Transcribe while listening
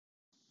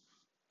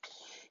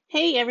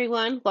Hey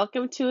everyone,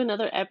 welcome to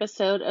another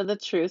episode of the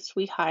Truths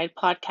We Hide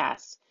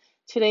podcast.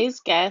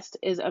 Today's guest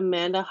is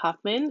Amanda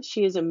Huffman.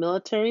 She is a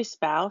military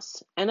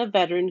spouse and a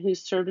veteran who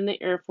served in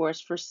the Air Force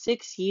for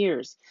 6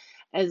 years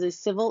as a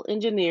civil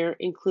engineer,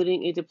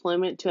 including a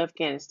deployment to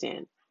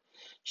Afghanistan.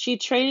 She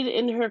traded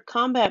in her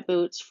combat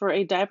boots for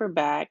a diaper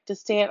bag to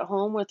stay at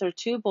home with her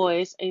two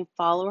boys and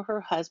follow her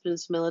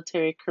husband's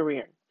military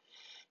career.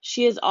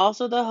 She is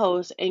also the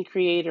host and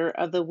creator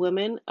of the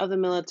Women of the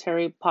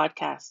Military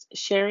podcast,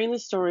 sharing the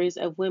stories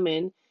of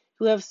women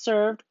who have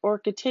served or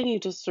continue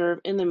to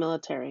serve in the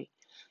military.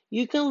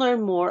 You can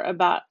learn more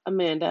about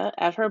Amanda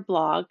at her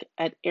blog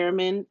at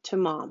Airman to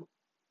Mom.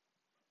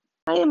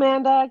 Hi,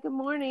 Amanda. Good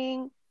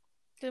morning.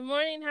 Good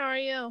morning. How are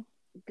you?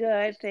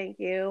 Good, thank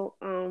you.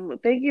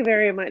 Thank you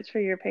very much for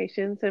your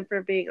patience and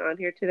for being on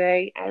here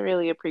today. I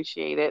really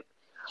appreciate it.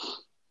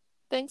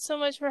 Thanks so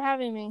much for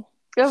having me.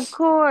 Of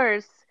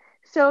course.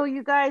 So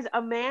you guys,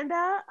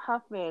 Amanda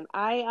Huffman,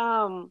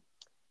 how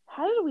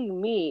did we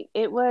meet?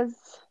 It was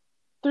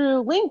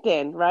through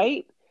LinkedIn,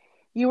 right?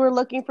 You were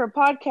looking for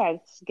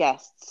podcast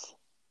guests.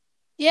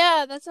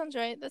 Yeah, that sounds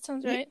right.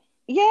 Y-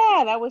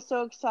 yeah, and I was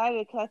so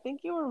excited because I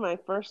think you were my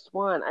first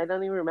one. I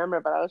don't even remember,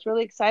 but I was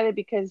really excited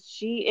because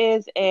she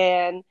is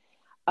an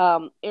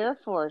Air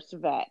Force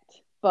vet.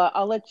 But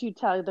I'll let you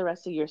tell the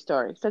rest of your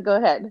story. So go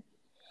ahead.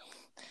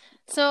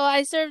 So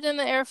I served in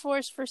the Air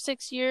Force for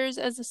 6 years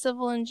as a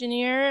civil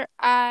engineer.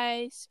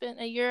 I spent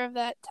a year of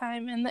that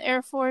time in the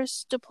Air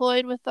Force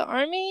deployed with the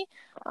Army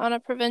on a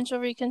provincial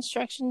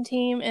reconstruction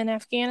team in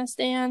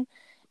Afghanistan.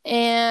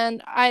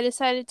 And I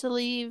decided to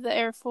leave the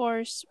Air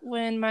Force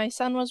when my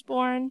son was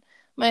born.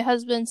 My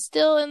husband's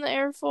still in the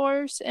Air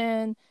Force,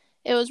 and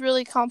it was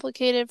really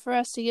complicated for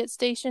us to get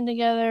stationed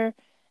together.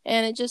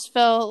 And it just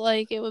felt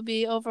like it would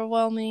be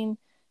overwhelming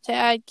to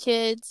add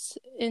kids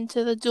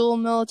into the dual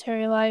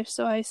military life.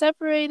 So I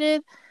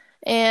separated,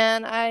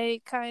 and I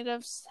kind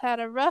of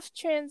had a rough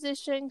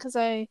transition because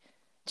I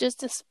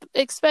just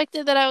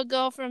expected that I would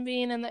go from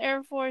being in the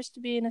Air Force to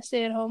being a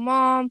stay-at-home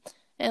mom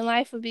and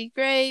life would be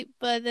great,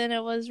 but then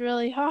it was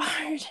really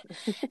hard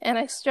and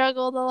I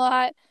struggled a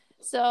lot.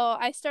 So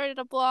I started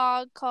a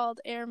blog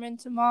called Airman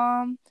to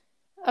Mom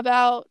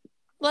about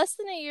less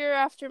than a year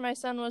after my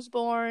son was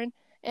born,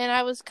 and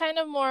I was kind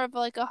of more of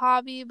like a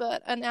hobby,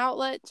 but an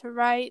outlet to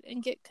write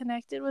and get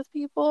connected with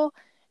people.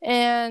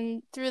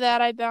 And through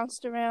that, I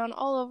bounced around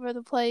all over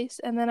the place,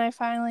 and then I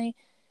finally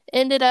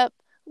ended up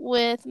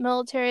with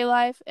military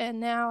life, and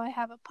now I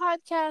have a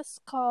podcast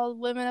called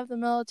Women of the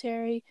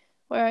Military,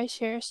 where I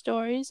share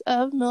stories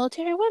of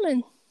military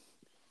women.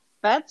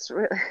 That's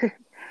really,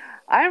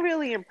 I'm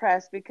really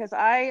impressed because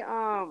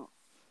how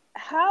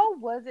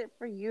was it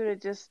for you to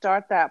just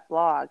start that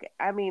blog?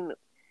 I mean,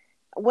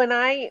 when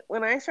I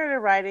started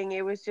writing,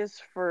 it was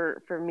just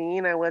for me,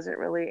 and I wasn't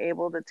really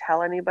able to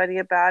tell anybody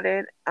about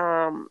it.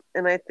 And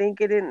I think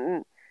it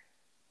didn't.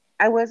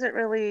 I wasn't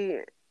really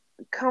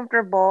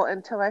comfortable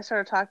until I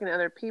started talking to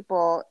other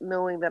people,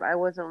 knowing that I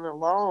wasn't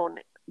alone.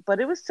 But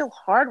it was still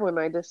hard when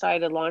I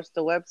decided to launch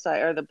the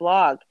website or the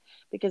blog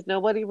because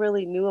nobody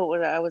really knew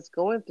what I was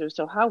going through.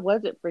 So how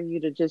was it for you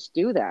to just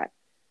do that?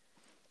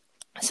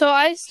 So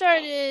I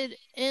started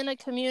in a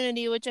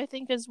community, which I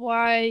think is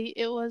why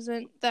it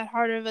wasn't that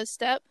hard of a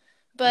step.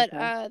 But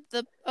Okay.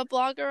 a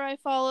blogger I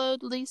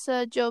followed,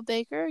 Lisa Jo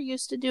Baker,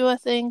 used to do a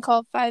thing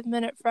called 5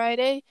 Minute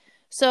Friday.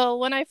 So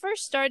when I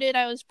first started,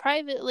 I was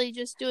privately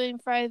just doing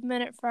 5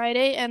 Minute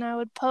Friday, and I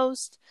would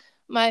post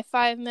my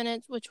 5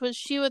 minutes, which was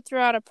she would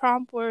throw out a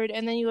prompt word,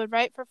 and then you would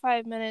write for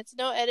 5 minutes,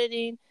 no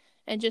editing,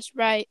 and just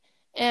write.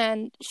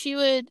 And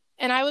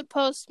I would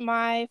post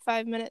my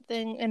 5 minute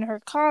thing in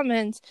her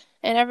comments,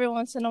 and every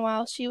once in a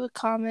while she would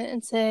comment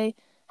and say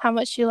how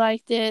much she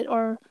liked it,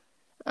 or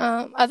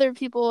other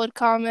people would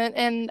comment,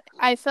 and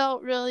I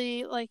felt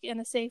really like in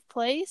a safe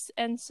place.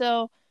 And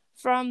so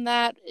from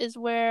that is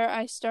where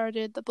I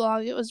started the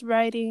blog. It was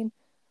writing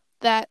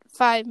that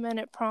 5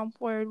 minute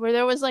prompt word where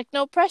there was like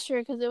no pressure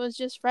because it was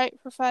just write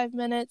for 5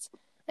 minutes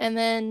and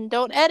then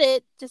don't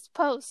edit, just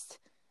post.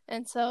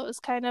 And so it was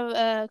kind of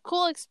a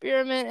cool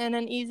experiment and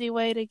an easy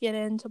way to get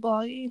into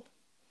blogging.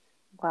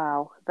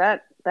 Wow,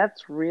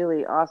 that's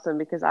really awesome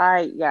because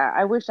I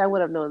wish I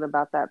would have known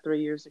about that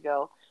 3 years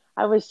ago.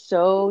 I was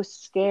so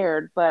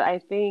scared, but I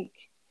think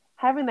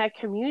having that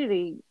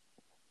community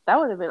that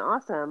would have been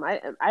awesome.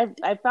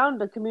 I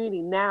found the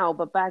community now,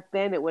 but back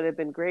then it would have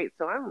been great.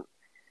 So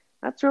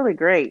that's really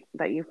great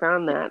that you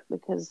found that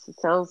because it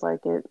sounds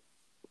like it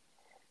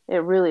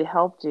really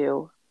helped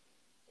you.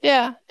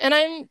 Yeah,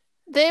 and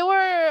they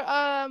were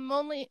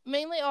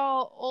mainly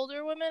all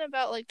older women,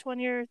 about like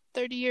 20 or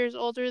 30 years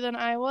older than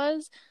I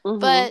was, Hmm.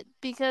 but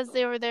because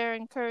they were there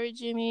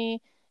encouraging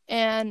me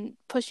and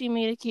pushing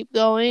me to keep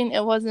going,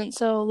 it wasn't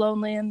so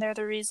lonely, and they're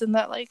the reason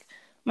that like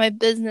my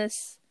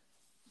business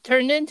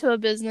turned into a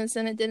business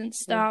and it didn't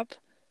Yeah. stop,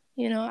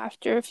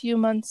 after a few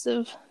months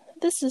of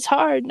this is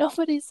hard,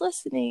 nobody's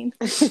listening.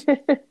 So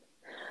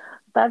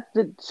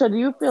do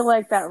you feel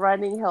like that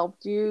writing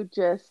helped you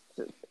just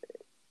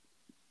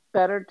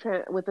better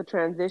with the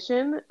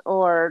transition,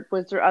 or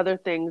was there other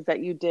things that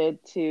you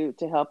did to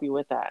help you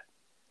with that?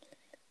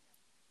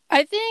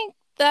 I think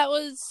that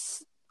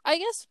was, I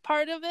guess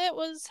part of it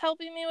was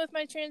helping me with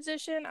my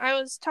transition. I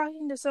was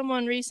talking to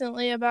someone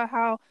recently about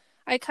how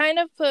I kind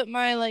of put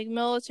my like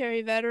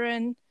military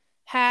veteran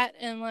hat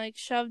and like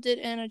shoved it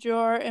in a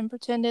drawer and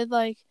pretended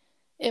like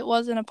it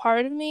wasn't a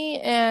part of me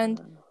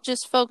and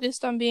just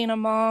focused on being a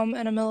mom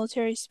and a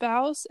military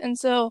spouse. And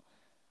so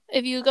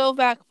if you go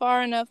back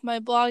far enough, my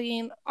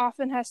blogging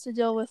often has to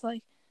deal with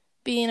like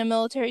being a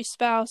military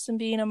spouse and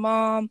being a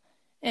mom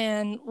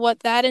and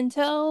what that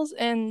entails.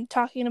 And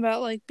talking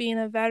about like being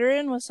a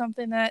veteran was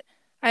something that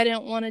I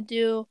didn't want to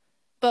do,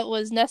 but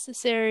was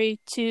necessary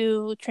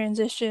to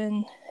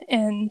transition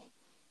and,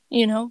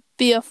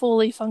 be a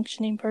fully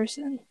functioning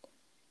person.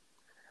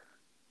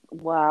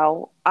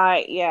 Wow.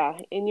 Yeah,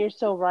 and you're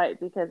so right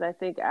because I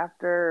think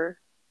after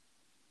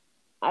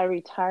I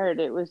retired,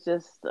 it was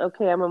just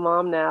okay. I'm a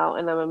mom now,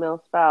 and I'm a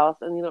male spouse,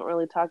 and you don't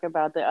really talk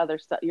about the other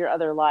stuff, your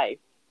other life,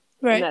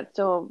 and Right. it's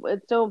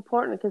so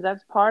important because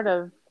that's part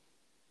of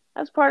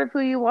who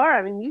you are.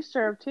 I mean, you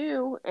serve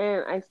too,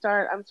 and I'm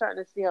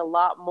starting to see a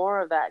lot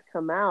more of that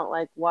come out.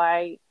 Like,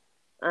 why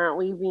aren't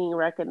we being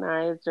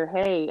recognized? Or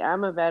hey,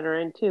 I'm a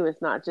veteran too.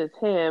 It's not just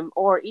him,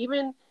 or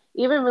even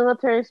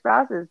military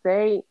spouses.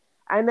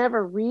 I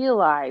never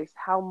realized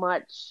how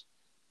much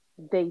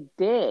they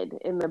did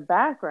in the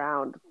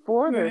background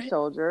for their Right.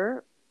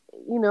 soldier.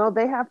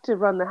 They have to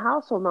run the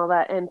household and all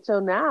that. And so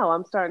now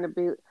I'm starting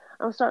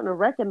to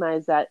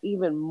recognize that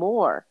even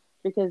more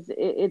because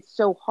it's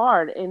so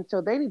hard. And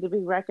so they need to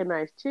be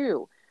recognized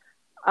too.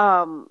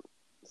 Um,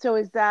 so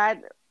is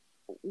that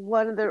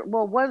one of the,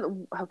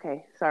 well,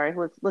 okay, sorry,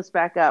 let's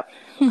back up.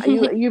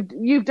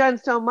 You've done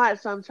so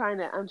much. So I'm trying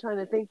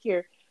to think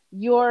here.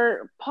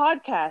 Your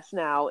podcast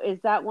now, is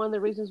that one of the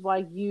reasons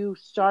why you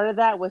started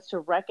that was to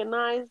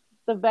recognize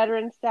the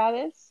veteran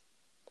status?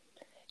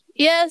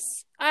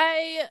 Yes,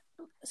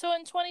 so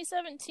in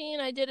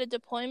 2017 I did a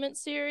deployment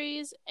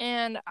series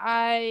and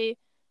I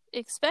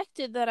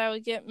expected that I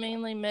would get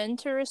mainly men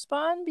to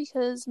respond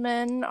because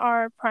men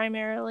are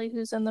primarily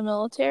who's in the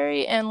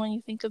military, and when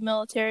you think of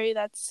military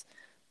that's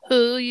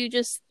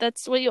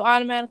what you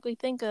automatically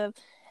think of.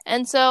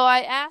 And so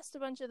I asked a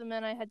bunch of the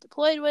men I had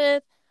deployed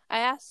with, I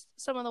asked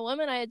some of the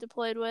women I had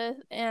deployed with,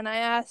 and I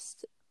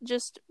asked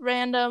just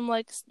random,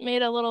 like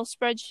made a little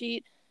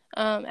spreadsheet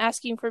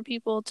asking for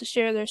people to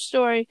share their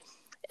story.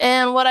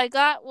 And what I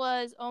got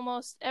was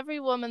almost every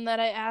woman that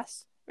I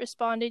asked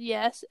responded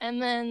yes.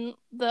 And then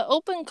the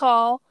open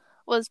call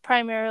was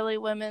primarily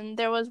women.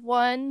 There was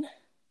one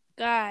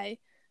guy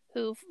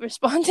who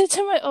responded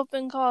to my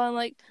open call, and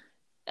like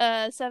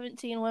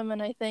 17 women,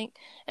 I think.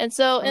 And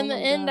so Oh in the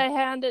my end,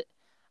 gosh.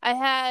 I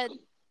had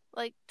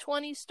like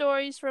 20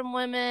 stories from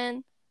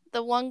women,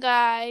 the one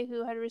guy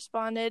who had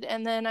responded,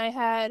 and then I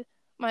had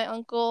my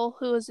uncle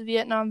who was a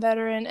Vietnam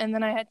veteran, and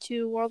then I had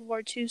 2 World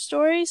War II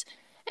stories.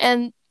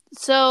 And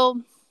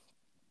so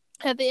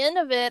at the end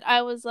of it,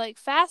 I was like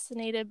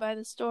fascinated by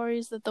the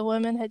stories that the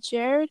women had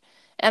shared,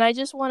 and I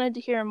just wanted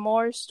to hear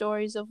more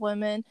stories of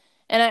women.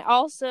 And I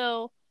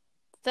also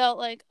felt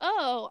like,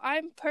 oh,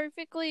 I'm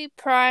perfectly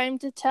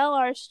primed to tell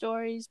our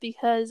stories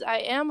because I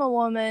am a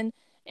woman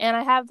and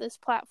I have this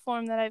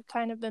platform that I've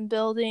kind of been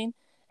building.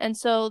 And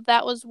so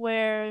that was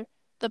where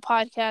the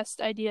podcast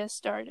idea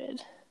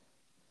started.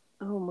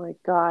 Oh my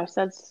gosh,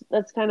 that's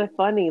kind of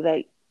funny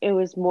that it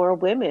was more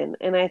women.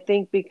 And I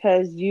think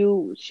because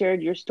you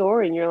shared your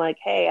story and you're like,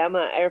 "Hey, I'm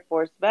an Air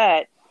Force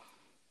vet,"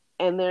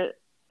 and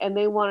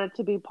they wanted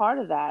to be part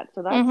of that.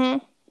 So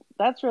Mm-hmm.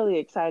 that's really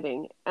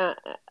exciting.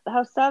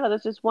 How sad that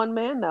it's just one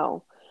man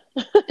though.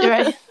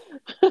 Right.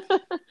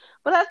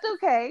 But that's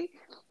okay.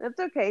 That's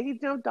okay. He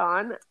jumped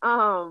on.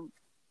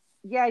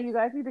 Yeah, you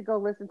guys need to go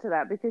listen to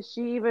that because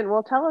she even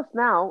will tell us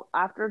now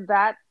after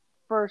that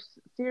first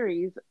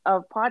series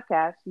of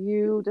podcasts,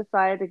 you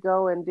decided to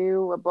go and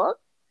do a book.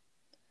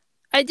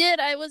 I did.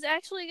 I was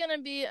actually going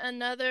to be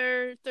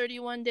another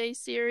 31-day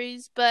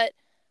series, but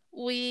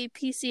we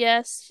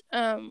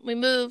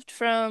moved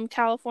from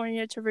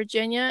California to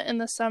Virginia in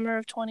the summer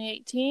of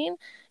 2018.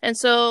 And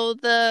so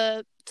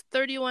the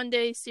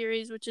 31-day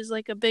series, which is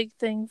like a big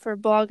thing for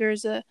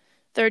bloggers, a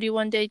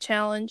 31-day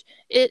challenge,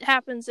 it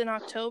happens in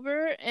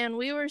October. And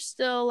we were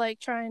still like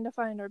trying to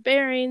find our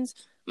bearings.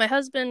 My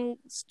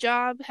husband's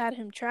job had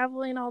him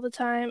traveling all the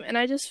time. And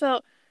I just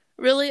felt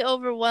really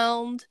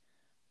overwhelmed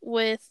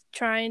with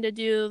trying to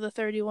do the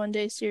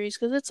 31-day series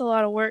because it's a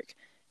lot of work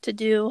to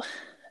do.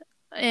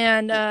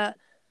 And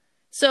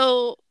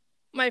so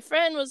my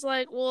friend was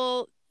like,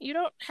 well, you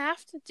don't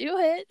have to do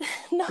it.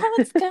 No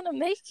one's going to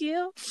make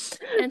you.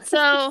 And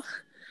so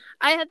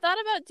I had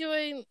thought about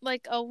doing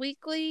like a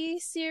weekly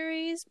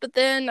series, but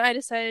then I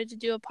decided to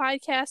do a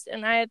podcast.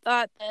 And I had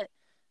thought that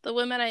the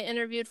women I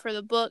interviewed for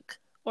the book,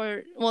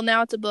 or well,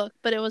 now it's a book,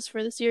 but it was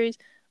for the series,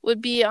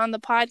 would be on the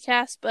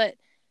podcast. But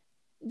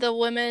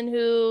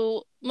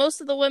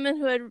most of the women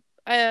who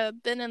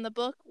had been in the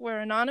book were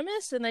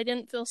anonymous, and they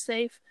didn't feel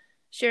safe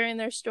sharing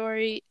their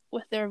story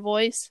with their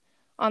voice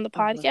on the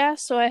Uh-huh. podcast.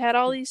 So I had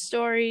all these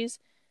stories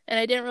and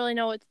I didn't really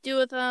know what to do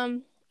with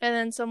them. And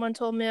then someone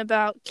told me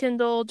about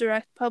Kindle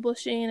Direct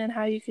Publishing and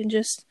how you can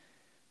just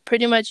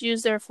pretty much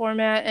use their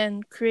format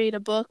and create a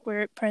book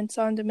where it prints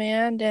on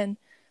demand. And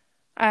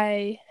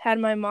I had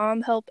my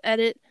mom help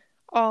edit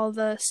all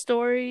the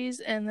stories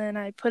and then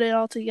I put it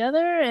all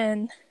together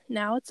and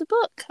now it's a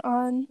book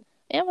on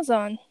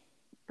Amazon.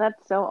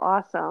 That's so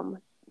awesome.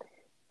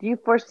 Do you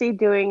foresee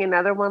doing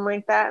another one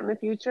like that in the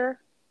future?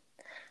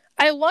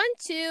 I want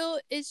to.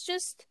 It's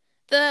just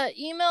the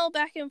email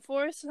back and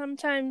forth.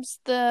 Sometimes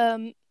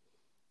the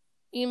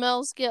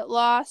emails get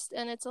lost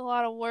and it's a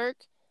lot of work.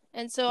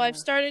 And so I've Yeah.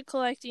 started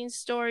collecting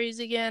stories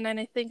again and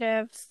I think I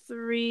have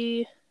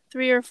three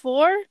or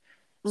four.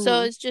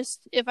 So Hmm. it's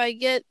just if I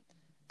get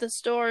the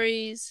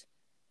stories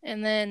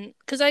and then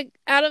cuz I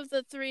out of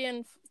the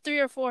three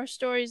or four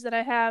stories that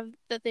I have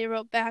that they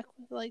wrote back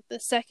with like the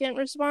second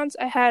response,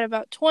 I had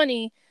about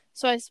 20.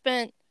 So I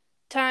spent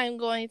time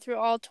going through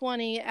all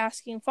 20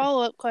 asking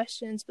follow-up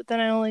questions, but then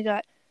I only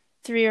got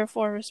three or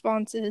four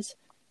responses.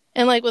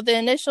 And like with the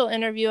initial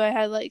interview, I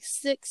had like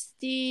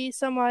 60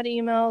 some odd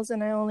emails,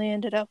 and I only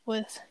ended up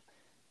with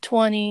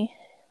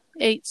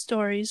 28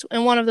 stories.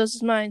 And one of those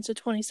is mine, so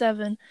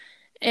 27.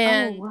 Oh,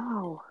 And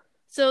wow.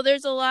 so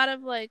there's a lot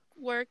of like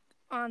work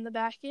on the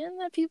back end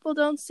that people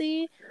don't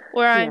see,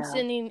 where I'm Yeah.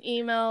 sending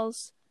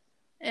emails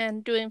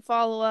and doing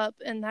follow up,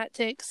 and that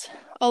takes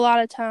a lot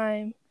of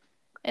time.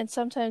 And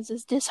sometimes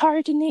it's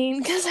disheartening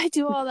because I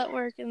do all that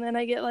work and then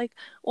I get like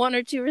one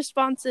or two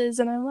responses,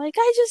 and I'm like,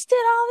 I just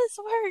did all this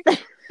work.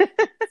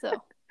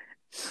 So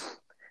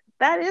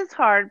That is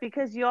hard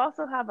because you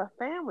also have a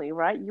family,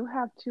 right? You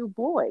have two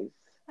boys.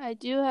 I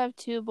do have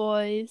two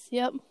boys.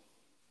 Yep.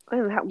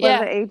 And what are Yeah.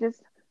 the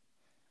ages?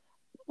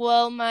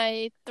 Well,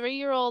 my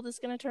 3-year-old is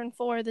going to turn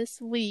 4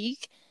 this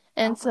week. Oh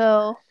And my gosh.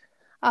 so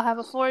I'll have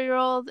a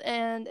 4-year-old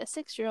and a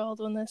 6-year-old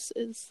when this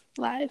is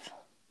live.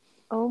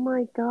 Oh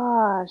my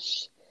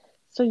gosh.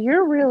 So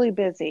you're really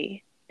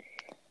busy.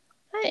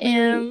 I Really,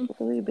 am.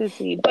 really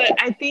busy.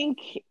 But I think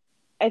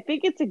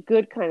it's a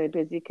good kind of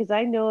busy because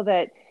I know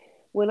that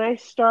when I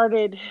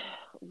started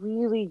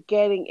really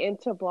getting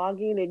into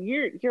blogging, and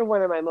you're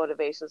one of my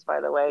motivations,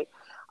 by the way.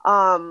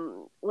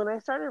 When I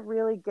started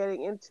really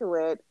getting into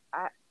it,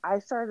 I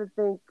started to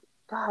think,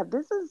 God,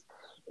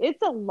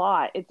 it's a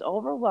lot. It's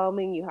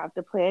overwhelming. You have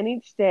to plan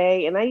each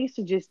day. And I used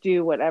to just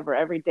do whatever.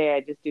 Every day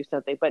I just do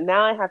something. But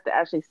now I have to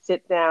actually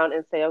sit down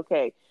and say,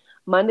 okay,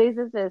 Mondays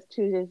is this,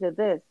 Tuesdays is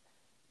this.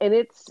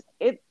 And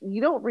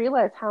you don't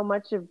realize how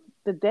much of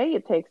the day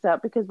it takes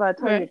up because by the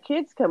time your Right.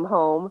 kids come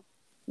home,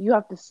 you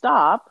have to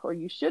stop or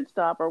you should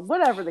stop or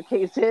whatever the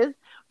case is.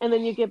 And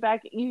then you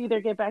either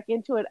get back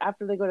into it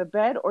after they go to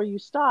bed or you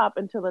stop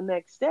until the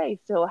next day.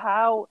 So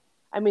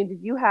I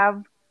mean,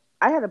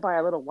 I had to buy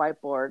a little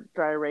whiteboard,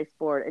 dry erase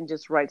board, and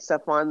just write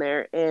stuff on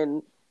there.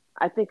 And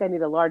I think I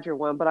need a larger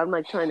one, but I'm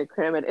like trying to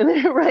cram it in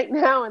there right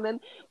now. And then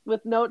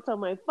with notes on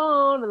my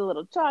phone and a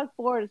little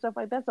chalkboard and stuff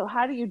like that. So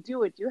how do you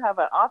do it? Do you have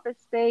an office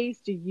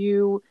space?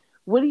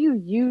 What do you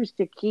use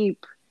to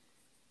keep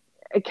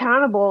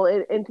accountable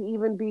and to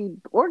even be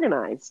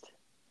organized?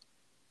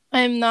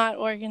 I'm not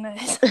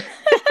organized.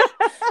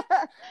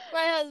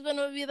 My husband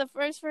would be the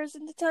first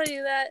person to tell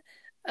you that.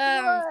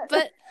 What?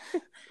 But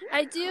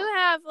I do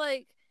have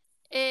like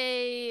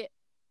a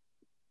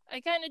I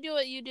kind of do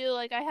what you do.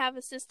 Like, I have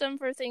a system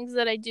for things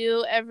that I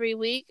do every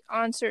week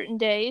on certain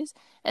days.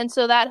 And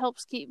so that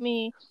helps keep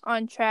me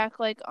on track.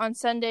 Like, on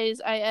Sundays,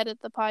 I edit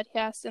the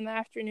podcast in the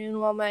afternoon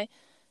while my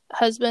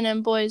husband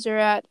and boys are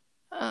at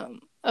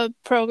a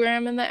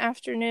program in the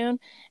afternoon.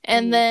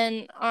 And Mm-hmm.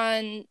 then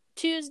on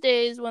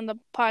Tuesdays, when the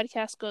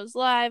podcast goes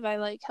live, I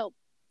like help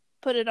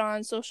put it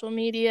on social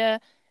media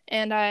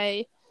and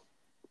I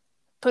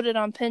put it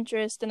on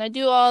Pinterest and I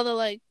do all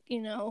the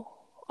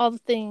all the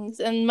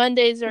things. And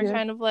Mondays are Yeah.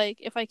 kind of like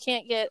if I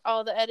can't get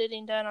all the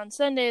editing done on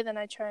Sunday, then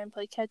I try and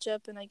play catch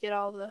up and I get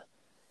all the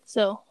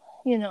so,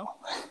 you know.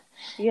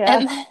 Yeah.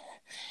 And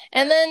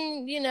and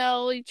then,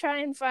 we try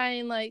and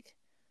find like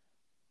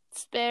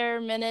spare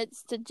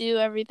minutes to do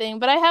everything.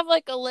 But I have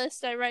like a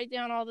list. I write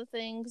down all the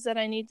things that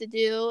I need to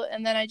do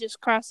and then I just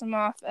cross them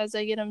off as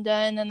I get them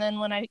done, and then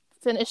when I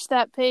finish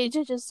that page,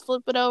 I just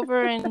flip it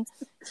over and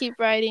keep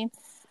writing.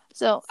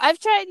 So I've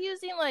tried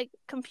using like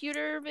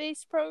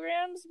computer-based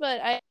programs,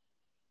 but I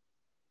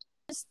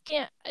just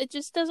can't. It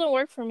just doesn't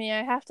work for me.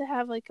 I have to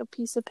have like a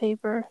piece of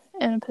paper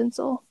and a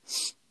pencil.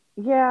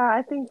 Yeah,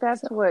 I think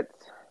that's So what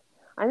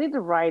I need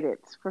to write it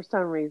for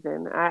some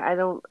reason. I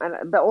don't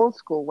the old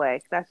school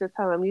way. That's just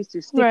how I'm used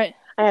to right,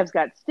 I have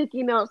got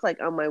sticky notes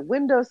like on my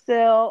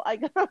windowsill. I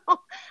got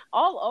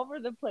all over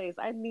the place.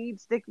 I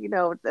need sticky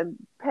notes and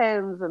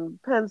pens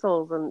and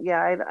pencils and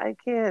yeah, I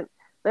can't.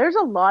 There's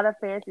a lot of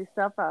fancy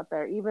stuff out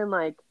there. Even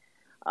like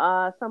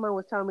someone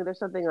was telling me there's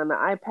something on the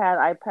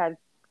iPad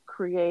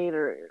Create,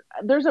 or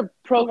there's a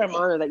program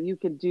on there that you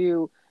could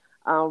do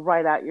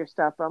write out your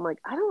stuff. But I'm like,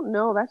 I don't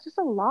know. That's just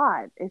a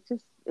lot. It's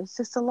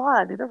just a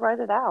lot. I need to write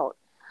it out.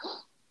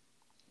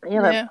 Yeah,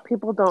 yeah, that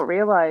people don't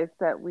realize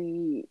that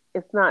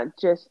it's not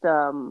just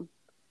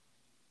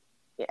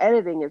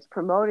editing, it's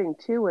promoting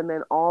too, and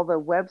then all the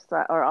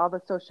website or all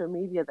the social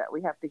media that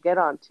we have to get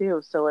on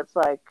too. So it's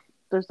like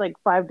there's like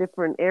 5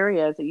 different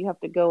areas that you have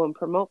to go and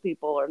promote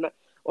people or not,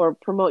 or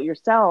promote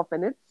yourself,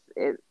 and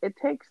it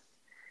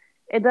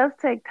does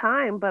take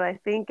time, but I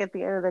think at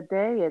the end of the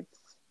day,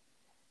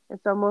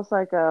 it's almost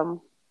like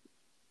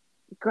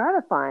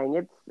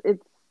gratifying.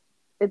 It's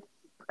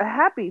a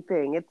happy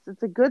thing.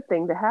 It's a good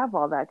thing to have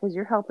all that because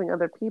you're helping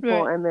other people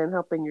Right. and then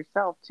helping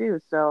yourself too.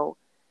 So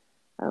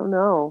I don't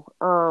know.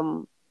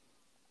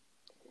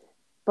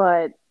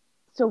 But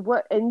so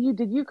what? And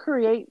did you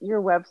create your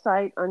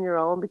website on your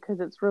own because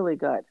it's really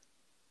good.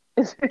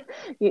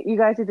 You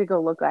guys need to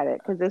go look at it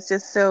because it's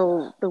just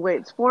so the way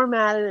it's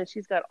formatted and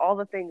she's got all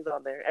the things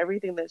on there,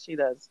 everything that she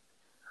does.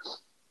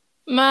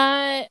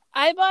 I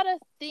bought a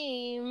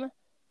theme,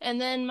 and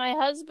then my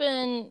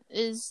husband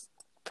is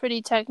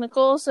pretty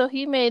technical, so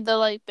he made the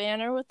like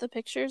banner with the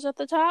pictures at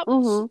the top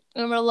Mm-hmm.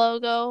 and the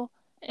logo,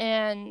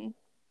 and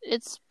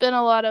it's been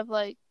a lot of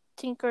like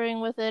tinkering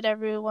with it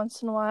every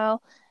once in a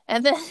while.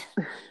 And then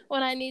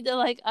when I need to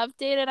like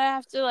update it, I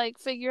have to like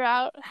figure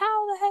out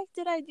how the heck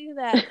did I do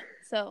that.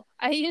 So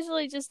I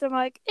usually just am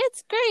like,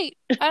 it's great.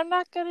 I'm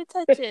not gonna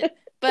touch it.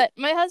 But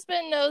my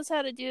husband knows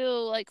how to do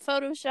like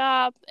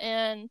Photoshop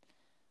and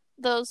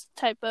those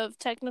type of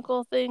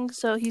technical things.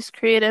 So he's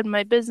created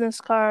my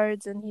business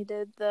cards, and he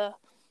did the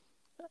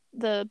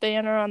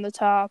banner on the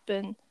top,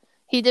 and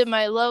he did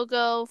my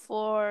logo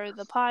for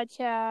the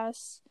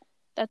podcast.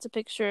 That's a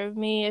picture of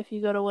me if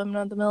you go to Women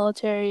of the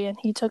Military, and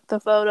he took the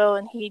photo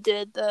and he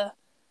did the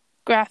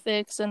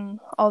graphics and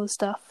all the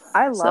stuff.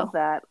 I love So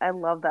that. I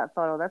love that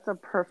photo. That's a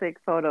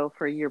perfect photo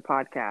for your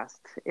podcast.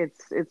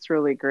 It's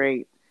really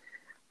great.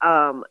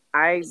 I'm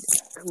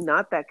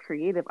not that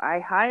creative. I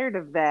hired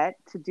a vet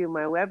to do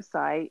my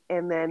website,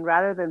 and then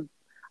rather than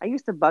I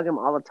used to bug him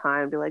all the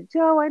time, be like,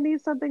 Joe, I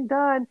need something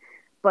done.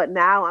 But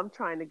now I'm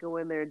trying to go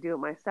in there and do it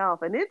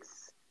myself, and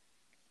it's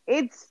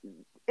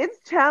it's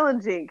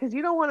challenging because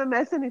you don't want to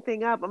mess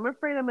anything up. I'm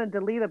afraid I'm going to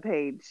delete a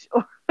page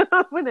or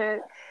I'm going to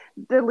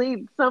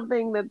delete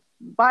something that's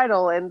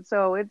vital, and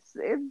so it's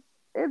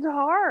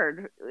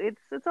hard.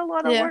 It's a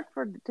lot of yeah,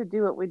 work to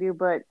do what we do,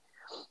 but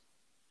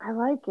I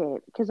like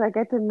it because I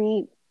get to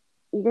meet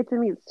you get to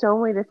meet so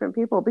many different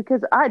people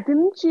because I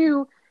didn't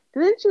you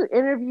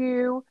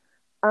interview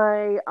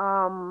a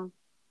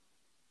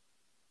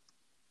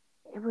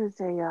it was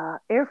a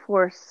Air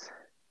Force.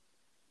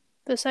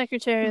 the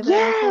Secretary of the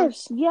Air Yes,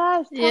 Force.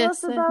 yes, tell us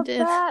Yes, I about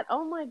did. that.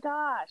 Oh my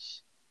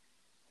gosh.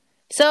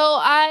 So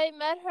I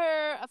met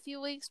her a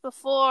few weeks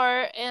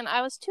before, and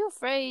I was too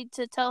afraid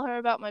to tell her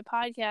about my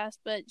podcast,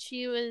 but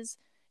she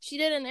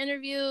did an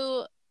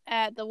interview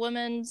at the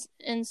Women's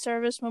in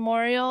Service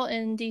Memorial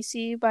in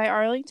DC by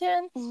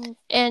Arlington, Mm-hmm.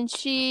 and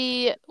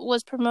she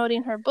was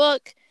promoting her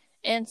book,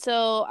 and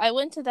so I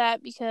went to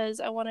that because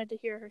I wanted to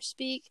hear her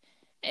speak,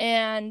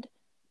 and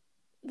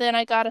then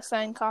I got a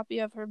signed copy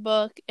of her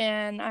book,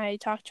 and I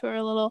talked to her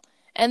a little,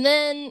 and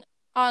then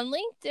on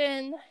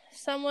LinkedIn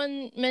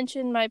someone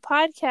mentioned my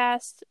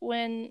podcast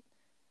when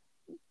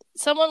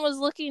someone was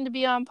looking to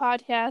be on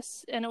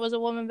podcasts, and it was a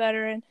woman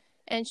veteran,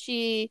 and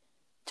she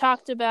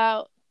talked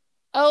about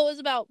it was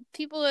about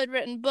people who had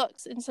written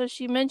books, and so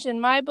she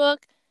mentioned my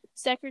book,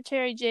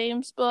 Secretary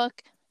James'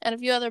 book, and a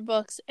few other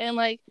books, and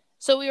like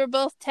so we were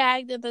both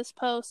tagged in this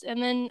post,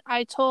 and then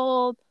I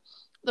told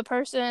the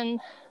person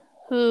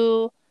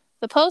who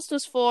the post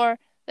was for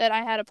that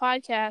I had a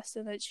podcast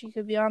and that she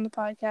could be on the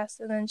podcast,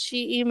 and then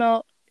she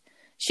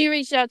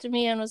reached out to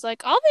me and was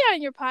like, I'll be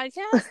on your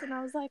podcast. And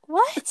I was like,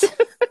 what?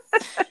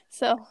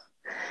 So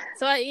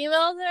I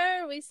emailed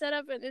her, we set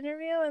up an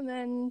interview, and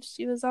then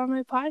she was on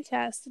my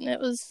podcast, and it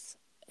was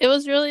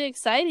really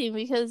exciting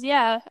because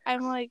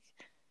I'm like,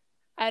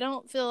 I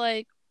don't feel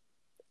like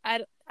I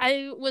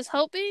was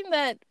hoping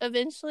that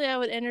eventually I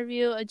would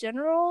interview a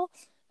general.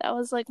 That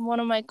was like one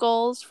of my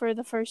goals for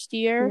the first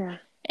year. Yeah.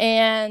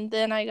 And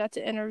then I got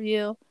to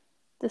interview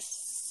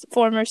this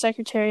former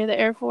Secretary of the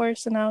Air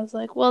Force, and I was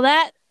like, well,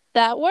 that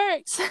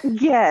works.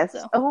 Yes.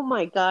 So Oh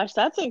my gosh,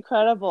 that's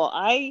incredible.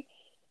 I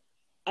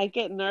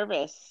get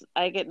nervous.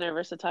 I get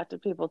nervous to talk to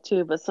people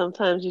too, but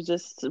sometimes you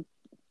just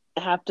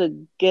have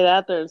to get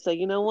out there and say,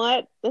 you know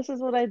what, this is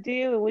what I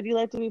do, and would you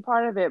like to be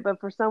part of it?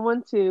 But for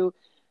someone to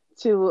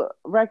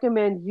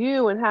recommend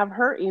you and have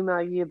her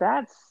email you,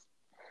 that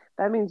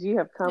means you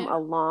have come yeah. a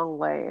long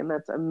way, and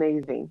that's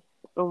amazing.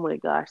 Oh my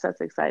gosh, that's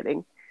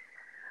exciting.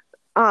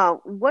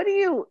 What do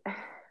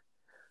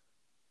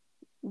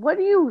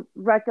you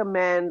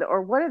recommend,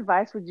 or what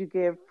advice would you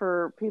give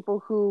for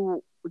people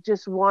who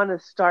just want to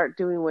start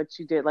doing what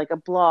you did, like a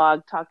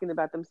blog, talking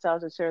about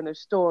themselves and sharing their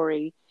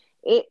story?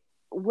 It.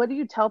 What do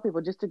you tell people,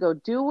 just to go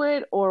do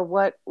it, or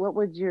what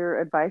would your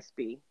advice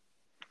be?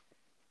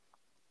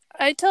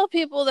 I tell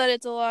people that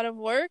it's a lot of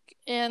work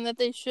and that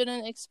they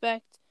shouldn't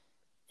expect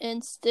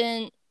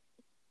instant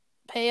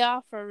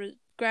payoff or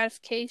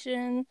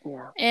gratification.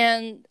 Yeah.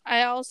 And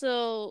I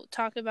also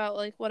talk about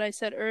like what I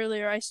said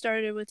earlier. I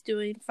started with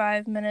doing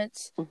 5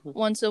 minutes Mm-hmm.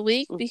 once a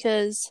week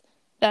because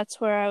that's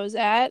where I was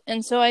at.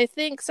 And so I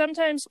think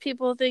sometimes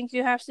people think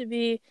you have to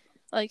be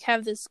like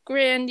have this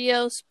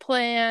grandiose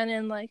plan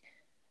and like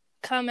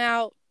come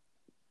out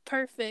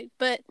perfect.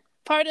 But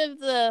part of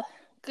the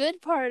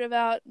good part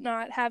about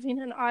not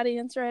having an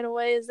audience right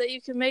away is that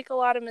you can make a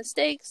lot of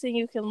mistakes and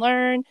you can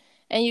learn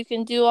and you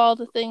can do all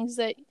the things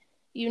that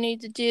you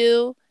need to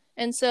do.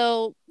 And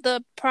so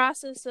the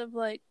process of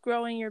like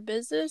growing your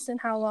business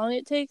and how long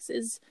it takes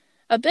is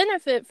a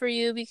benefit for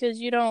you because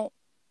you don't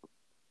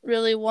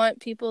really want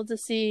people to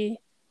see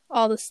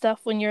all the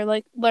stuff when you're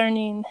like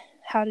learning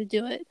how to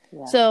do it.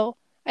 Yeah. So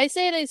I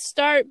say to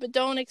start, but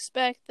don't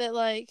expect that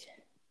like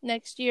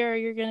next year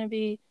you're going to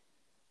be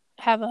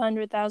have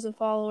 100,000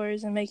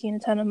 followers and making a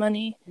ton of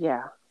money.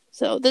 Yeah.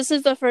 So this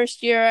is the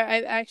first year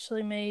I've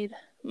actually made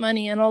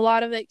money, and a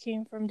lot of it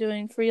came from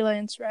doing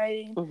freelance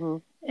writing.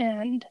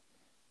 Mm-hmm.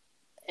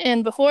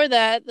 And before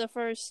that, the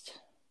first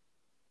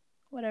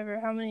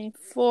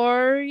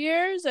 4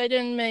 years, I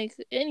didn't make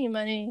any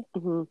money.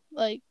 Mm-hmm.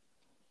 Like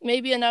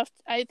maybe enough.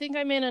 I think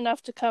I made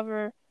enough to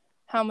cover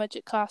how much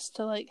it costs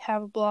to like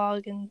have a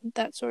blog and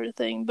that sort of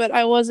thing, but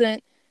I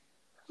wasn't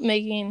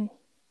making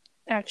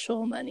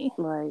actual money.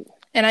 Right.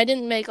 And I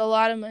didn't make a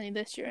lot of money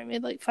this year. I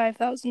made like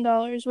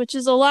 $5,000, which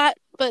is a lot,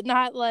 but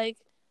not like,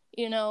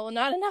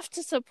 not enough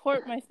to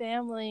support my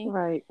family.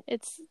 Right.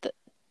 It's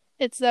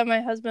that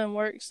my husband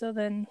works, so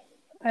then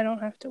I don't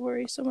have to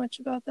worry so much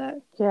about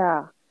that.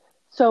 Yeah.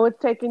 So it's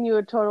taken you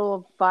a total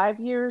of 5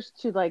 years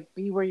to like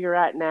be where you're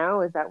at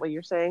now. Is that what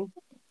you're saying?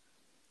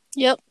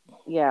 Yep.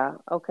 Yeah.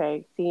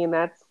 Okay. See, and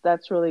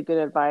that's really good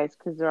advice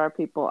because there are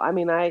people. I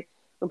mean,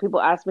 when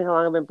people ask me how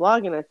long I've been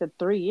blogging, I said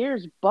 3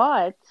 years,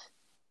 but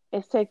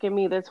it's taken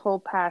me this whole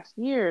past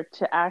year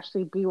to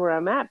actually be where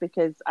I'm at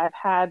because I've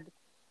had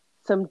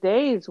some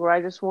days where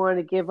I just wanted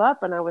to give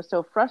up and I was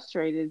so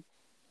frustrated.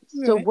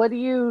 So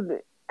Right.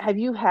 have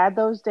you had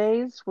those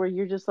days where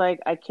you're just like,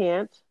 I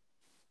can't?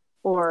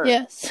 Or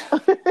Yes.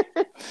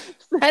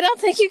 I don't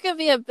think you can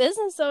be a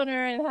business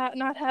owner and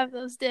not have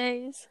those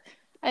days.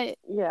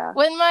 Yeah.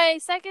 When my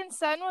second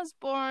son was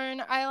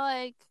born, I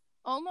like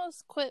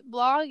almost quit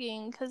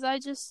blogging because I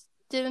just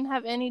didn't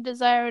have any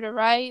desire to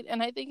write,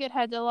 and I think it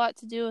had a lot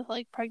to do with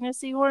like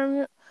pregnancy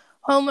hormones,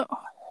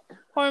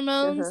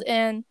 Uh-huh.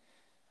 and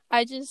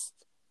I just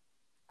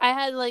I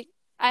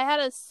had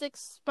a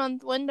 6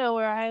 month window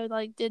where I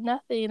like did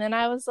nothing, and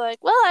I was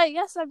like, well, I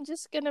guess I'm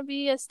just gonna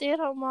be a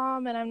stay-at-home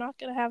mom and I'm not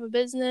gonna have a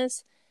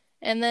business.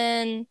 And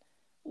then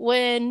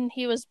when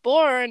he was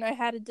born, I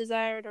had a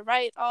desire to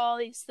write all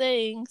these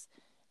things,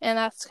 and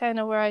that's kind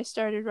of where I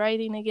started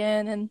writing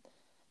again. And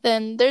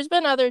then there's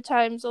been other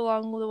times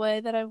along the way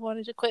that I've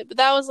wanted to quit, but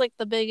that was like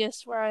the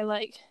biggest where I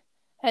like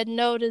had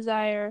no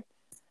desire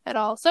at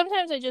all.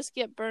 Sometimes I just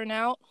get burnt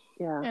out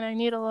Yeah. and I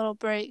need a little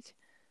break.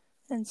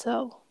 And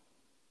so,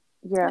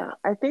 Yeah.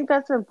 I think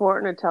that's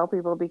important to tell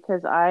people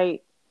because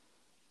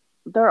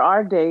there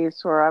are days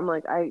where I'm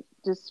like, I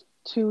just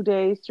 2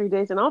 days, 3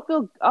 days, and I'll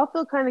feel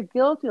kind of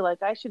guilty,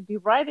 like I should be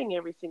writing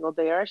every single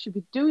day or I should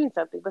be doing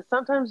something. But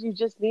sometimes you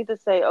just need to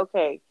say,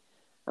 okay,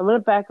 I'm gonna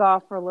back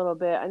off for a little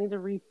bit. I need to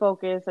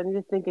refocus. I need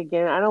to think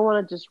again. I don't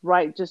want to just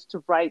write just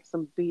to write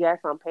some BS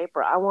on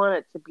paper. I want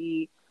it to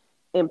be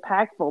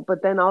impactful.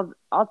 But then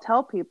I'll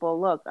tell people,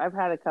 look, I've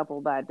had a couple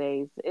bad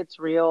days. It's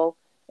real.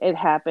 It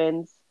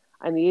happens.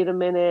 I need a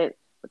minute.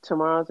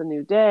 Tomorrow's a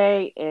new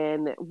day.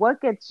 And what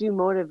gets you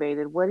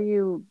motivated? What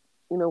do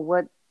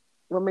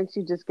what makes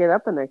you just get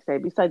up the next day?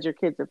 Besides your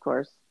kids, of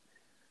course.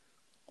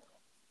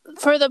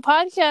 for the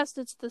podcast,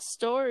 it's the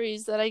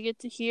stories that I get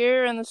to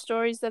hear and the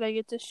stories that I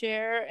get to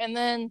share. And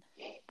then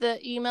the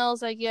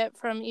emails I get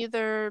from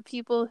either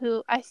people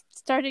who I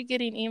started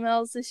getting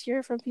emails this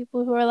year from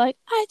people who are like,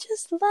 I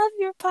just love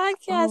your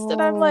podcast.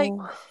 And I'm like,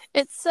 Oh,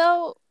 it's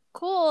so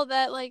cool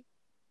that like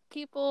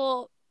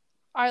people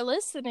are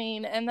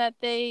listening and that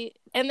they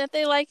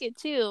like it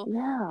too.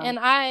 yeah, And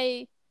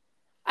I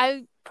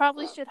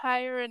probably should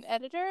hire an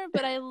editor,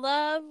 but I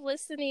love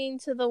listening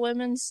to the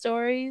women's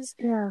stories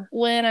yeah,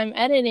 when I'm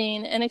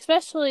editing, and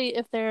especially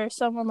if there's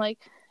someone like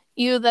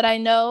you that I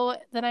know,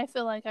 then I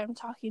feel like I'm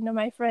talking to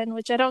my friend,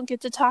 which I don't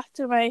get to talk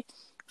to my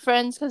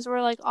friends because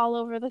we're like all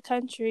over the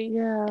country.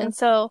 yeah, And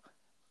so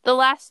the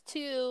last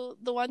two,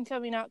 the one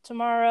coming out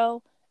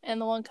tomorrow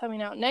and the one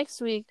coming out next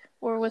week,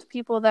 were with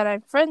people that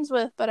I'm friends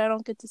with, but I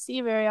don't get to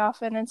see very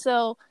often. And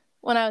so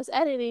when I was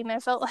editing, I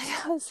felt like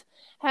I was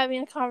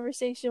having a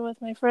conversation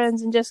with my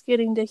friends and just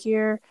getting to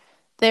hear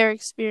their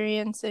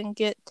experience and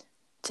get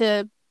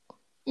to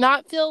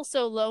not feel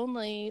so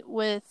lonely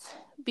with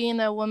being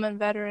a woman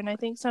veteran. I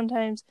think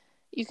sometimes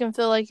you can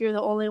feel like you're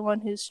the only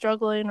one who's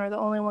struggling or the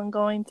only one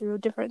going through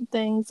different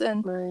things.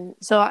 And right.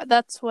 so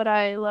that's what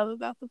I love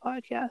about the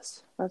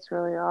podcast. That's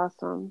really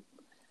awesome.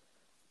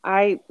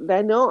 I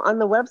know on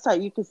the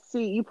website you can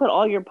see you put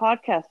all your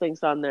podcast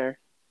links on there.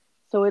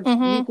 So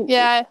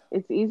Yeah.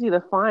 it's easy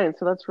to find.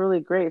 So that's really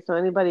great. So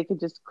anybody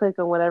could just click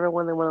on whatever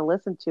one they want to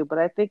listen to. But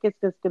I think it's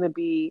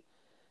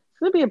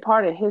going to be a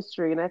part of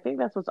history, and I think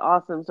that's what's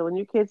awesome. So when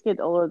your kids get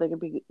older,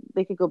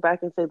 they could go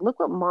back and say, "Look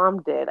what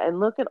mom did," and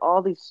look at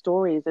all these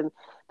stories, and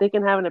they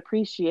can have an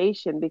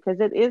appreciation because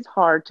it is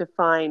hard to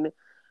find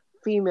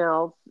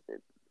females,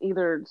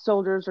 either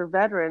soldiers or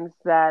veterans,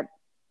 that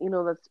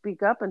that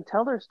speak up and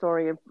tell their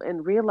story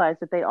and realize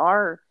that they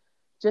are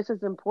just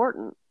as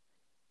important.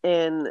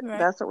 And Right.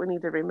 that's what we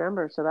need to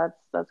remember. So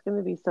that's going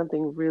to be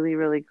something really,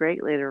 really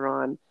great later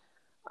on.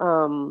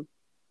 Um,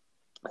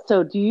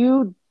 so do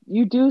you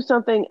do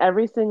something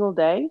every single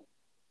day?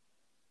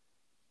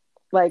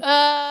 Like,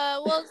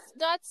 Well,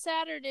 not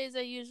Saturdays.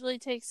 I usually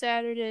take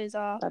Saturdays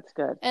off, that's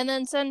good. and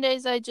then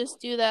Sundays I just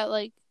do that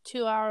like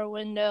 2 hour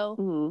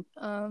window.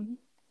 Hmm.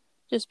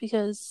 Just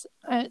because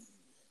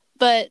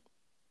but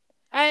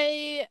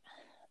I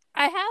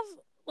I have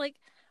like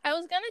I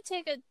was gonna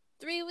take a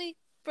 3 week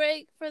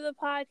break for the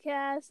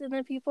podcast, and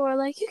then people were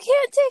like, "You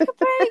can't take a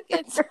break,"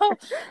 and so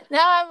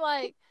now I'm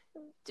like,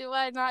 do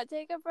I not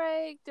take a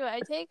break? Do I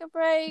take a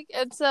break?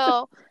 And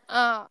so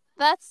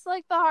that's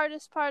like the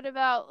hardest part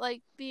about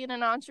like being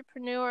an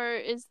entrepreneur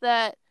is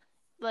that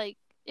like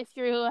if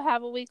you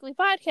have a weekly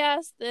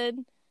podcast,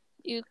 then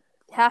you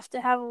have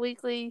to have a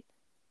weekly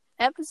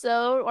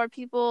episode or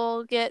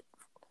people get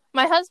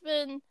my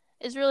husband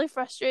is really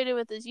frustrated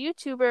with his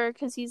YouTuber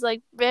because he's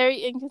like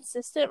very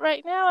inconsistent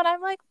right now, and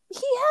I'm like, he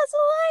has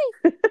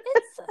a life.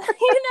 It's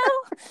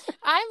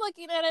I'm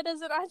looking at it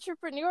as an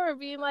entrepreneur,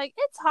 being like,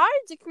 it's hard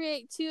to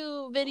create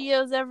 2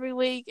 videos every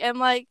week and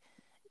like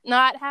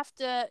not have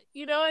to,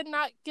 and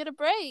not get a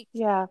break.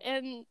 Yeah.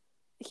 And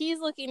he's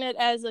looking at it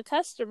as a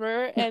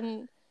customer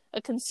and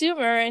a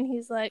consumer, and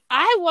he's like,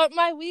 I want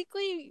my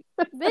weekly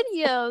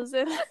videos.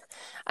 And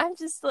I'm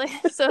just like,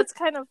 so it's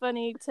kind of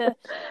funny to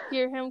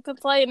hear him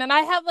complain. And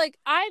I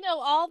know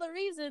all the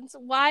reasons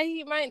why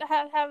he might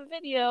not have a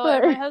video,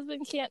 and my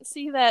husband can't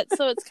see that.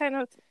 So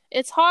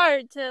it's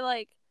hard to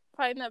like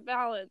find that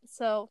balance.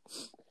 So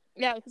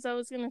yeah, because I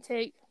was going to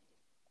take,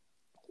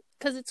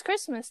 because it's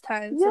Christmas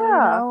time. So,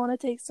 I want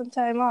to take some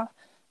time off.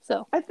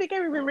 So I think I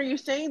remember you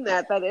saying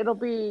that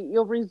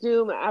you'll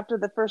resume after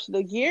the first of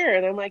the year,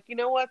 and I'm like, you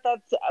know what?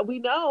 We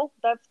know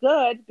that's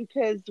good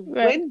because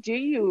right.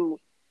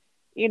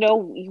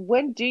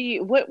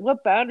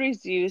 what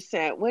boundaries do you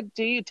set? What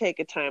do you take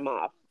a time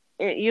off?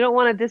 You don't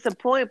want to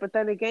disappoint, but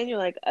then again, you're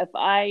like, if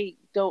I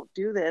don't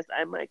do this,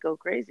 I might go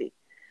crazy.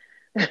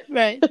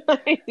 Right.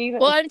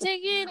 Well, I'm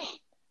taking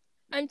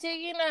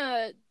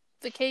a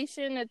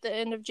vacation at the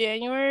end of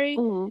January,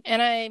 mm-hmm.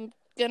 and I'm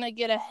gonna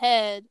get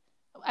ahead.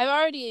 I've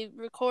already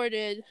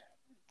recorded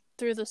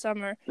through the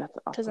summer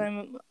because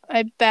awesome.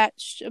 I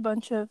batched a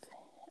bunch of,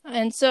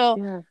 and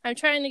so I'm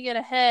trying to get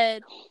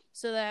ahead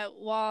so that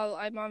while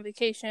I'm on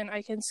vacation,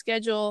 I can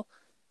schedule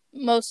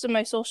most of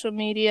my social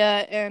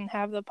media and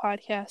have the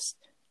podcast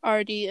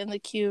already in the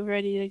queue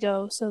ready to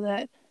go so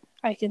that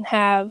I can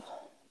have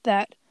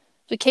that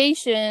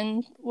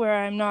vacation where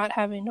I'm not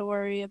having to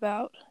worry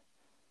about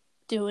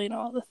doing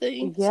all the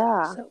things.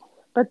 Yeah. So.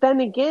 But then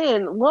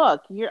again,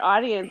 look, your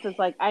audience is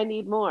like, I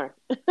need more.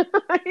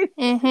 I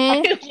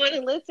want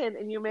to listen,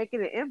 and you're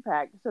making an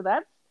impact. So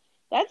that's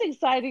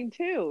exciting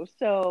too.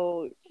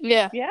 So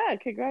yeah,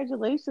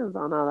 congratulations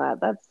on all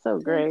that. That's so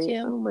great. Thank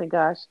you. Oh my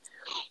gosh.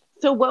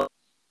 So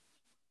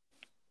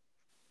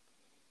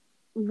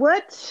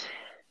what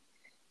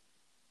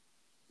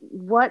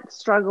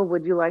struggle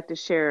would you like to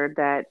share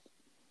that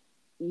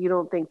you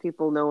don't think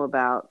people know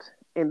about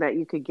and that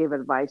you could give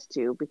advice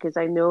to? Because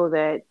I know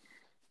that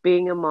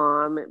being a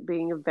mom,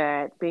 being a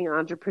vet, being an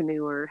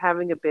entrepreneur,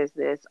 having a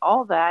business,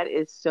 all that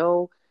is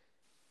so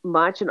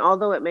much. And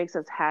although it makes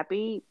us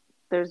happy,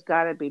 there's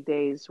got to be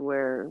days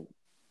where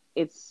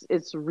it's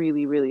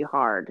really, really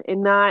hard.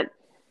 And I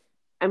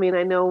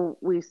know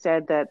we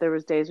said that there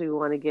was days we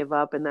want to give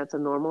up, and that's a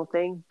normal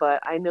thing.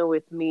 But I know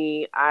with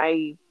me,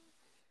 I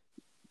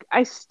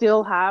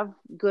still have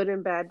good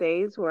and bad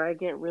days where I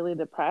get really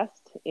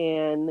depressed,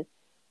 and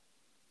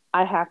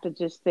I have to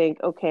just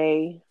think,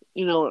 okay,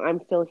 I'm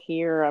still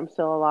here, I'm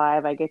still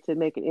alive, I get to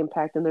make an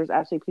impact, and there's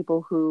actually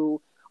people who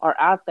are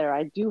out there.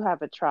 I do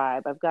have a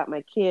tribe. I've got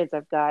my kids.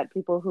 I've got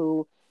people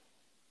who,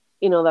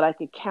 that I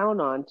could count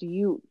on. Do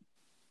you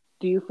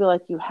feel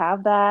like you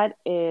have that?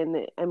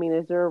 And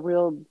is there a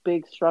real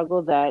big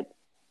struggle that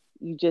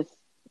you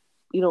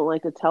don't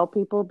like to tell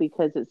people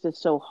because it's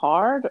just so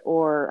hard,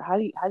 or how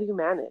do you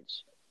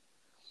manage?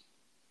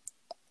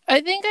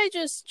 I think I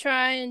just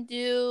try and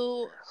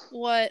do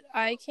what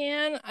I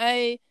can.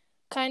 I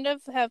kind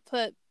of have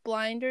put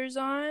blinders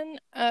on.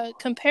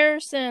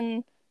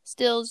 Comparison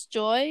steals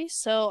joy,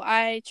 so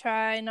I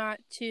try not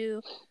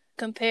to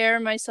compare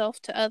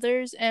myself to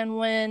others. And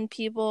when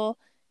people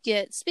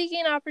get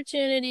speaking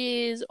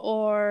opportunities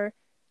or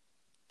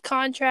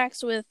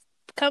contracts with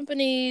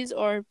companies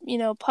or,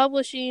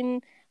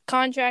 publishing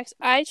contracts,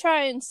 I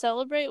try and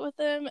celebrate with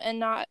them and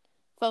not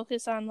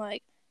focus on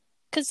like,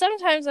 because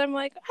sometimes I'm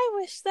like, I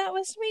wish that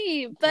was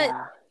me. But,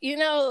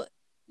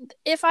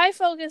 if I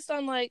focused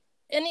on like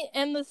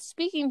and the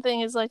speaking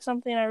thing is like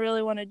something I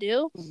really want to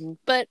do. Mm-hmm.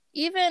 But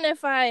even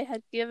if I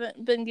had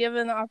been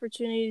given the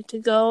opportunity to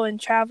go and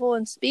travel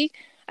and speak,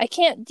 I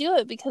can't do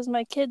it because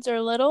my kids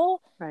are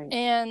little, Right.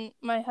 and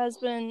my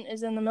husband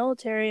is in the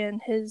military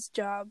and his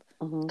job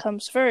Mm-hmm.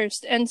 comes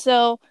first. And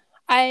so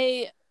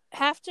I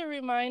have to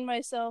remind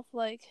myself,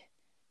 like,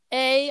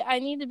 I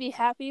need to be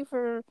happy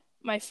for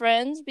my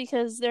friends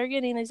because they're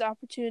getting these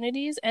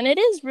opportunities, and it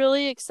is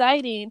really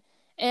exciting.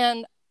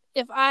 And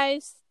if I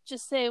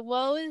just say,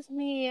 woe is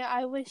me,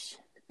 I wish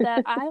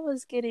that I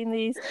was getting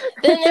these,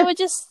 then it would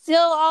just steal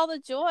all the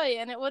joy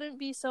and it wouldn't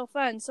be so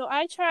fun. So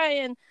I try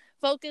and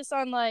focus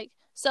on like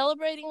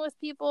celebrating with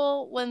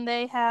people when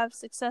they have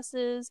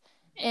successes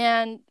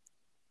and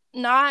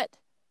not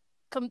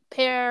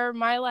compare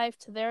my life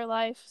to their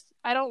life.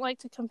 I don't like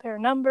to compare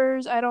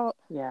numbers.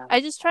 Yeah. I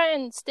just try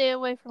and stay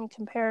away from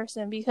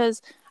comparison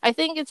because I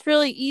think it's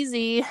really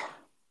easy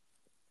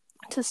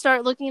to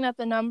start looking at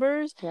the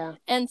numbers Yeah.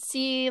 and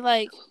see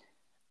like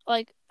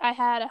I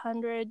had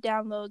 100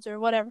 downloads or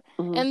whatever,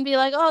 Mm-hmm. and be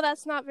like, oh,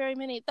 that's not very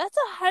many. That's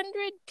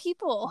 100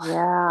 people.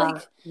 Yeah.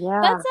 Like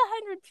Yeah. that's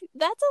 100.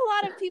 That's a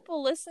lot of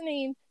people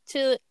listening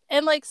to.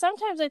 And like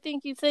sometimes I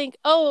think you think,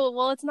 oh,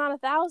 well, it's not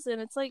 1,000.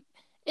 It's like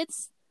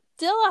it's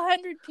still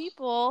 100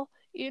 people,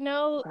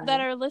 that Right.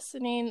 are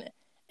listening.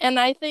 And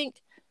I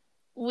think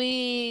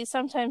we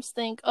sometimes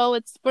think, oh,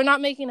 we're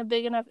not making a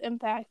big enough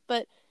impact.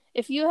 But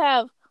if you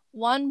have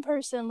one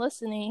person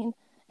listening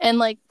and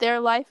like their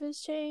life has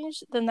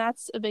changed, then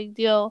that's a big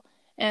deal.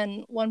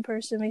 And one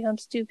person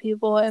becomes two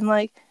people, and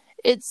like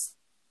it's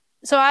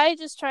so I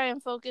just try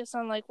and focus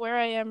on like where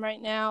I am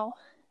right now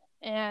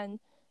and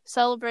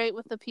celebrate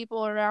with the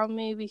people around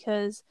me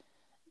because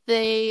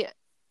the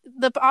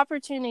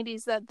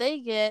opportunities that they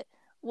get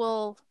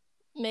will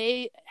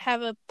may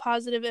have a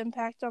positive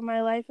impact on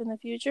my life in the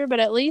future, but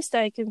at least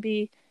I can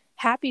be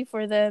happy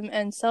for them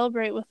and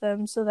celebrate with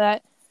them so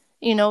that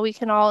we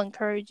can all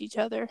encourage each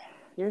other.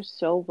 You're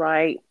so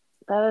right.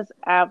 That is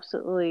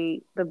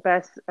absolutely the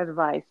best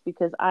advice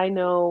because I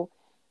know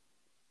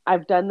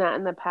I've done that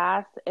in the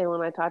past. And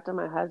when I talk to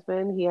my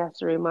husband, he has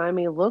to remind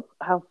me, look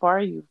how far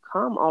you've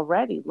come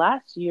already.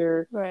 Last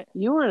year, Right.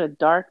 you were in a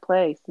dark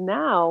place.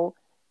 Now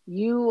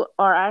you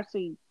are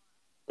actually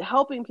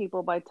helping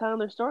people by telling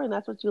their story, and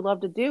that's what you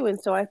love to do. And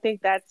so I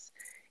think that's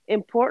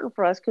important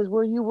for us because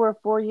where you were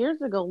 4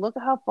 years ago, look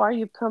at how far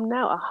you've come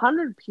now.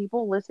 100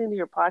 people listening to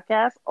your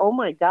podcast. Oh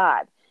my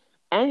God.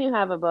 And you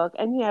have a book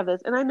and you have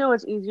this. And I know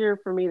it's easier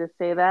for me to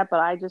say that, but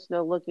I just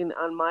know looking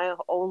on my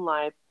own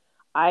life,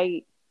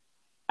 I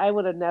I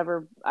would have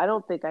never, I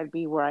don't think I'd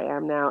be where I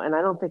am now. And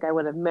I don't think I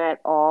would have met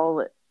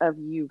all of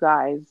you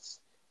guys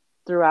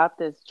throughout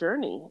this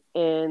journey.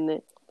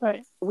 And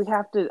Right. we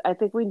have to, I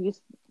think we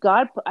just,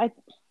 God, I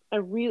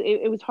really,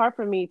 it was hard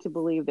for me to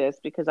believe this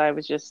because I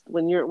was just,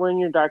 when you're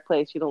in a dark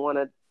place, you don't want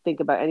to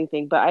think about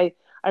anything. But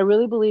I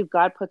really believe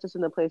God puts us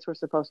in the place we're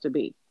supposed to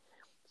be.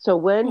 So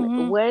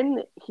Mm-hmm.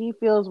 when he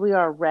feels we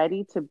are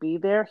ready to be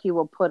there, he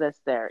will put us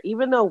there.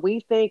 Even though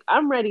we think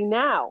I'm ready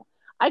now,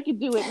 I could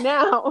do it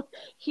now.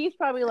 He's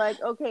probably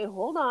like, okay,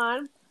 hold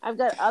on. I've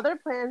got other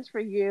plans for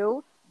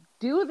you.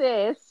 Do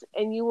this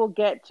and you will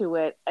get to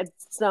it at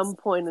some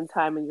point in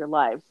time in your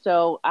life.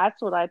 So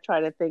that's what I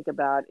try to think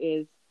about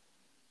is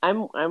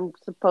I'm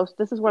supposed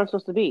this is where I'm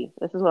supposed to be.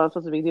 This is what I'm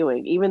supposed to be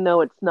doing. Even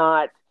though it's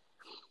not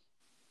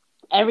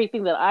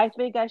everything that I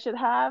think I should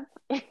have,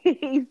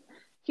 he's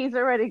he's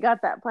already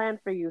got that plan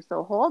for you.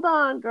 So hold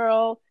on,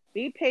 girl.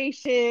 Be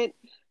patient.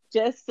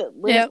 Just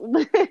Yep.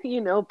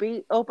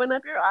 be open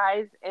up your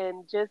eyes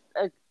and just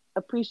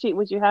appreciate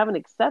what you have and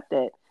accept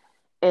it.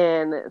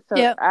 And so,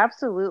 Yep.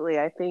 absolutely,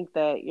 I think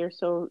that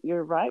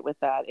you're right with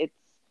that.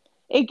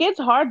 It gets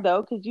hard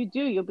though because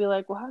you'll be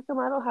like, well, how come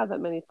I don't have that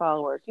many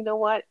followers? You know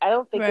what? I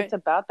don't think it's Right.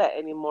 about that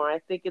anymore. I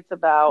think it's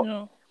about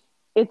No.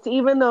 it's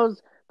even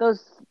those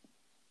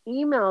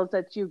emails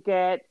that you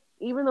get,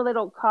 even though they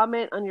don't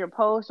comment on your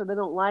post or they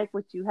don't like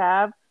what you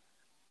have,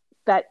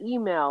 that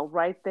email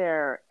right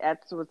there,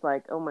 that's what's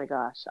like, oh my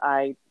gosh,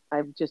 I've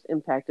just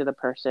impacted a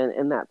person,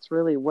 and that's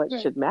really what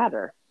Right. should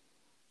matter.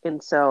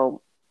 And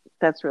so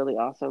that's really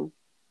awesome.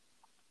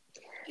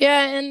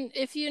 Yeah, and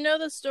if you know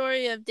the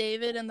story of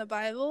David in the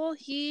Bible,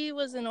 he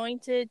was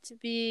anointed to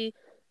be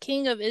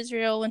king of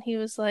Israel when he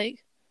was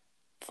like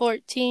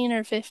 14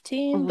 or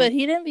 15, Mm-hmm. but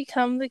he didn't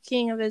become the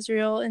king of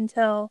Israel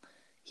until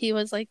he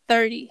was like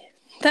 30.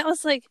 That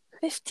was like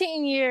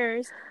 15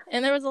 years,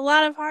 and there was a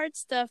lot of hard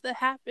stuff that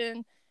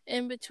happened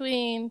in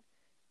between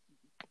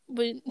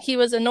when he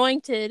was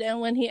anointed and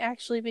when he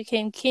actually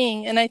became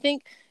king. And I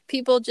think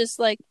people just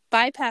like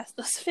bypass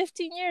those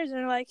 15 years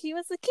and are like, he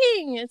was the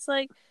king. It's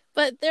like,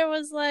 but there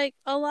was like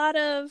a lot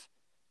of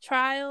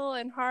trial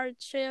and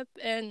hardship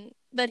and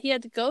that he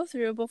had to go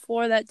through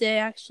before that day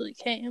actually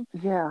came.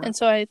 Yeah. And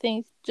so I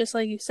think, just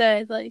like you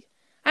said, like,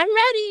 I'm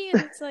ready.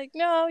 And it's like,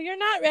 no, you're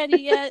not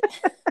ready yet.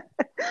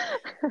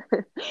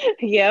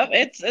 Yep,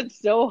 it's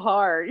so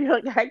hard.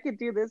 You're like, I could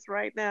do this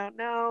right now.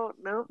 No,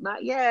 no,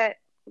 not yet.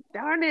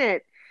 Darn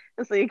it.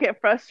 And so you get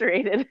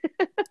frustrated.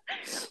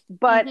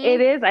 But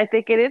Mhm. I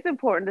think it is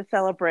important to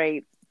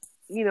celebrate,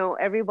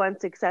 everyone's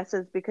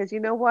successes, because you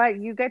know what?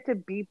 You get to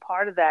be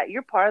part of that.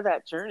 You're part of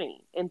that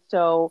journey. And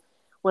so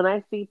when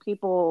I see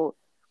people,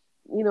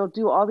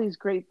 do all these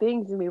great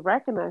things and be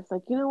recognized,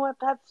 like, you know what?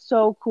 That's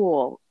so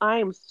cool. I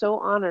am so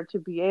honored to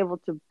be able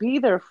to be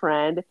their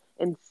friend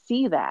and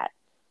see that.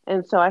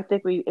 And so I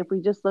think if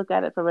we just look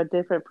at it from a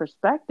different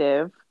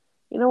perspective,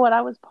 you know what?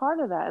 I was part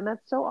of that. And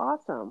that's so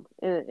awesome.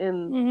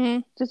 And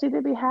Mhm. just need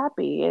to be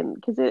happy. And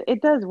because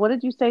it does. What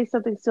did you say?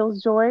 Something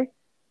steals joy?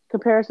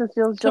 Comparison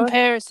steals joy?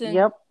 Comparison.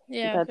 Yep.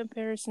 Yeah, That's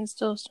comparison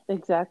still.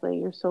 exactly.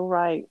 You're so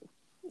right.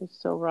 You're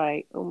so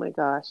right. Oh my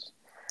gosh.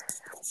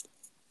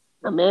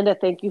 Amanda,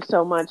 thank you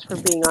so much for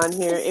being on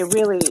here.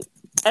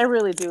 I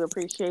really do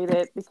appreciate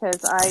it, because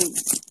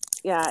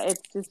yeah, it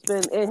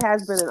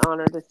has been an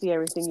honor to see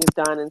everything you've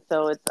done. And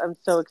so I'm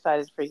so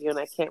excited for you, and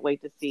I can't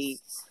wait to see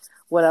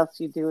what else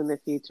you do in the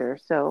future.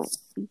 So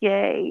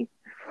yay.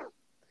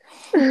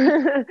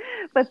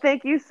 But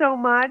thank you so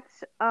much.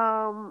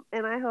 And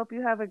I hope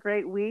you have a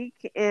great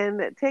week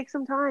and take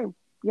some time.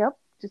 Yep.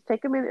 Just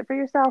take a minute for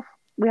yourself.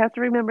 We have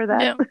to remember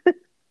that. Yeah.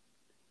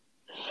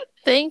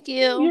 Thank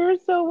you. You're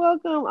so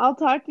welcome. I'll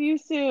talk to you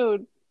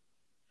soon.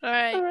 All All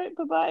right. right.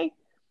 Bye bye.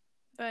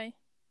 Bye.